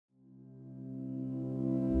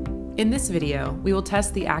In this video, we will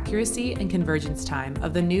test the accuracy and convergence time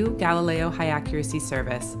of the new Galileo High Accuracy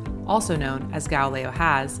Service, also known as Galileo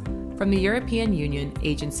HAS, from the European Union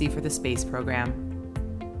Agency for the Space Program.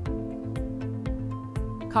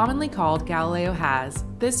 Commonly called Galileo HAS,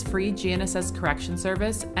 this free GNSS correction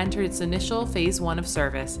service entered its initial Phase 1 of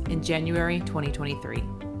service in January 2023.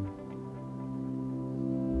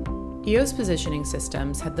 EOS Positioning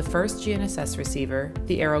Systems had the first GNSS receiver,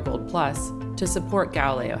 the AeroGold Plus, to support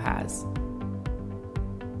Galileo HAS.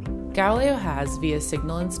 Galileo HAS via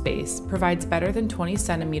Signal in Space provides better than 20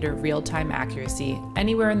 centimeter real-time accuracy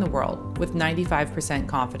anywhere in the world with 95%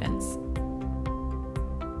 confidence.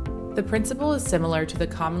 The principle is similar to the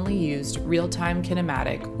commonly used real-time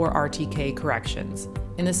kinematic or RTK corrections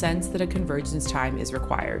in the sense that a convergence time is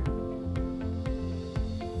required.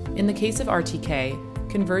 In the case of RTK,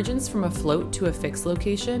 convergence from a float to a fixed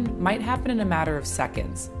location might happen in a matter of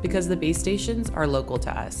seconds because the base stations are local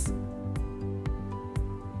to us.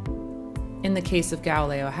 In the case of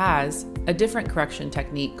Galileo HAS, a different correction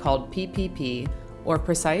technique called PPP, or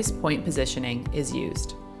precise point positioning, is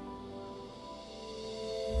used.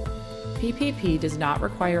 PPP does not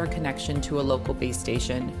require a connection to a local base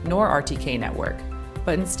station nor RTK network,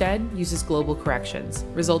 but instead uses global corrections,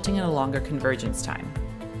 resulting in a longer convergence time.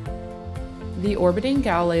 The orbiting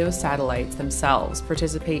Galileo satellites themselves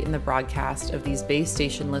participate in the broadcast of these base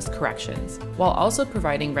stationless corrections, while also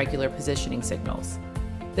providing regular positioning signals.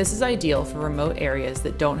 This is ideal for remote areas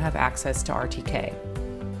that don't have access to RTK.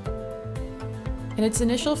 In its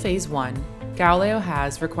initial Phase 1, Galileo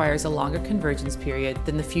HAS requires a longer convergence period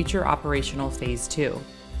than the future operational Phase 2.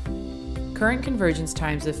 Current convergence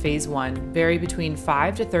times of Phase 1 vary between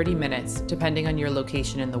 5 to 30 minutes depending on your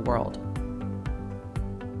location in the world.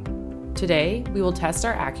 Today, we will test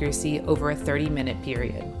our accuracy over a 30-minute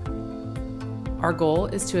period. Our goal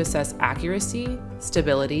is to assess accuracy,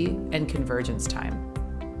 stability, and convergence time.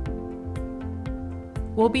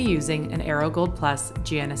 We'll be using an AeroGold Plus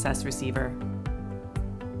GNSS receiver.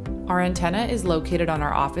 Our antenna is located on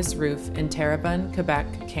our office roof in Terrebonne,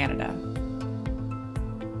 Quebec, Canada.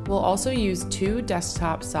 We'll also use two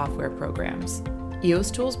desktop software programs,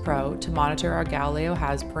 EOS Tools Pro to monitor our Galileo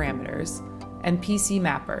HAS parameters, and PC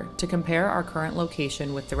Mapper to compare our current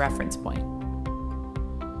location with the reference point.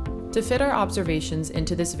 To fit our observations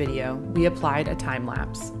into this video, we applied a time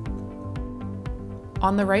lapse.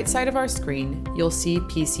 On the right side of our screen, you'll see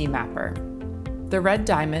PC Mapper. The red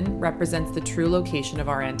diamond represents the true location of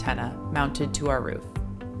our antenna mounted to our roof.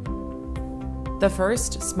 The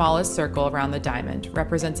first, smallest circle around the diamond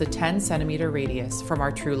represents a 10 centimeter radius from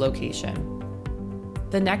our true location.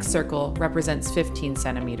 The next circle represents 15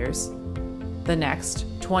 centimeters. The next,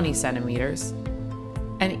 20 centimeters,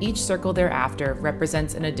 and each circle thereafter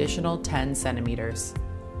represents an additional 10 centimeters.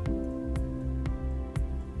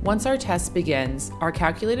 Once our test begins, our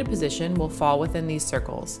calculated position will fall within these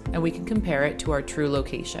circles, and we can compare it to our true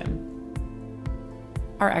location.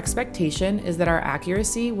 Our expectation is that our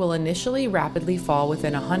accuracy will initially rapidly fall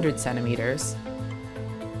within 100 centimeters,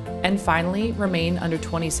 and finally remain under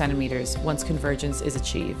 20 centimeters once convergence is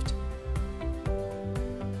achieved.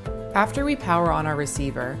 After we power on our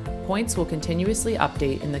receiver, points will continuously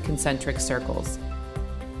update in the concentric circles.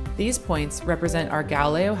 These points represent our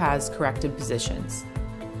Galileo HAS corrected positions.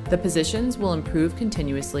 The positions will improve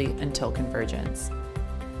continuously until convergence.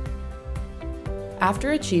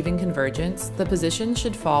 After achieving convergence, the position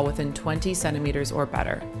should fall within 20 centimeters or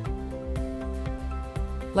better.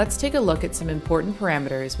 Let's take a look at some important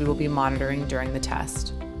parameters we will be monitoring during the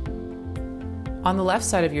test. On the left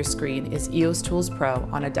side of your screen is EOS Tools Pro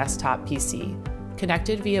on a desktop PC,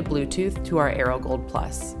 connected via Bluetooth to our AeroGold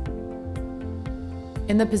Plus.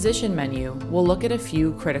 In the Position menu, we'll look at a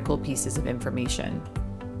few critical pieces of information.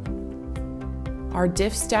 Our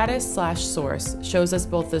diff status/source shows us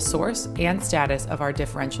both the source and status of our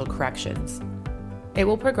differential corrections. It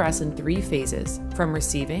will progress in 3 phases, from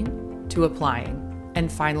receiving to applying,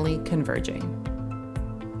 and finally converging.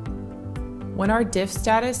 When our diff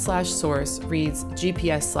status/source reads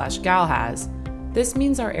GPS/GalHAS, this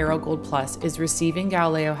means our AeroGold Plus is receiving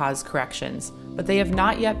Galileo HAS corrections, but they have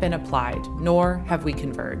not yet been applied, nor have we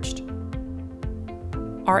converged.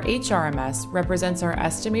 Our HRMS represents our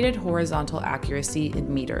estimated horizontal accuracy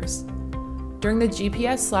in meters. During the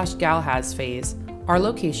GPS/GalHAS phase, our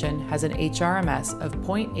location has an HRMS of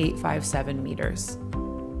 0.857 meters.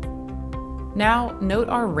 Now, note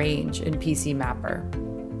our range in PC Mapper.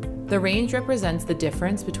 The range represents the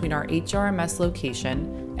difference between our HRMS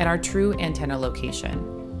location and our true antenna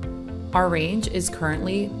location. Our range is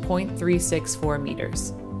currently 0.364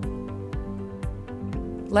 meters.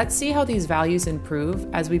 Let's see how these values improve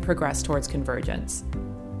as we progress towards convergence.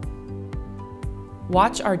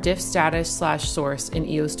 Watch our diff status/source in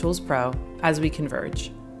EOS Tools Pro as we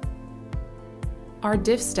converge. Our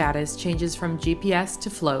diff status changes from GPS to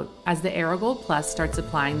float as the AeroGold Plus starts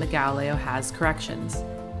applying the Galileo has corrections.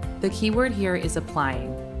 The keyword here is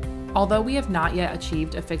applying. Although we have not yet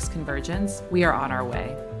achieved a fixed convergence, we are on our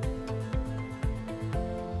way.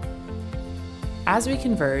 As we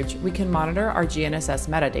converge, we can monitor our GNSS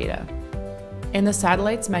metadata. In the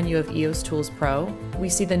Satellites menu of EOS Tools Pro, we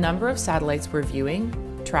see the number of satellites we're viewing,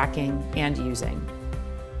 tracking, and using.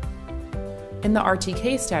 In the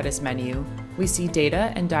RTK status menu, we see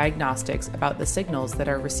data and diagnostics about the signals that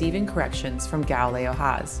are receiving corrections from Galileo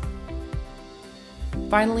has.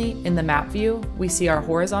 Finally, in the map view, we see our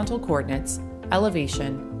horizontal coordinates,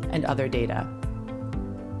 elevation, and other data.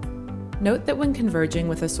 Note that when converging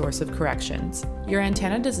with a source of corrections, your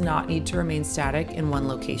antenna does not need to remain static in one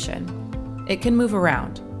location. It can move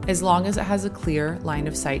around, as long as it has a clear line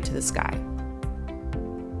of sight to the sky.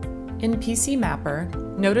 In PC Mapper,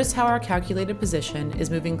 notice how our calculated position is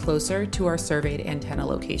moving closer to our surveyed antenna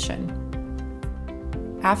location.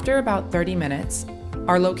 After about 30 minutes,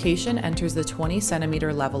 our location enters the 20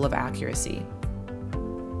 centimeter level of accuracy.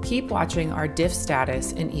 Keep watching our diff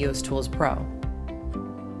status in EOS Tools Pro.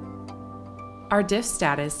 Our diff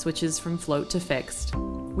status switches from float to fixed.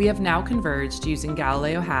 We have now converged using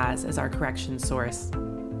Galileo has as our correction source.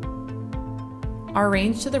 Our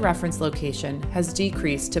range to the reference location has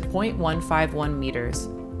decreased to 0.151 meters,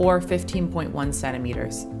 or 15.1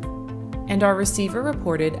 centimeters. And our receiver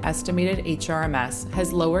reported estimated HRMS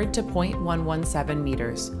has lowered to 0.117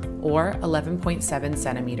 meters, or 11.7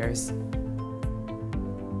 centimeters.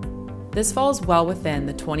 This falls well within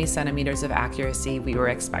the 20 centimeters of accuracy we were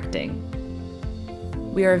expecting.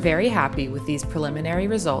 We are very happy with these preliminary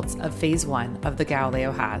results of Phase 1 of the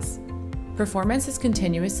Galileo has. Performance is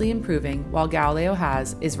continuously improving while Galileo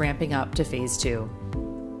has is ramping up to Phase 2.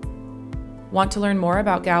 Want to learn more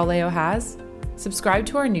about Galileo has? Subscribe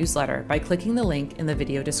to our newsletter by clicking the link in the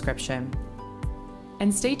video description.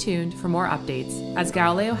 And stay tuned for more updates as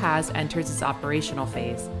Galileo has enters its operational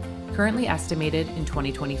phase, currently estimated in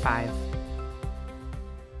 2025.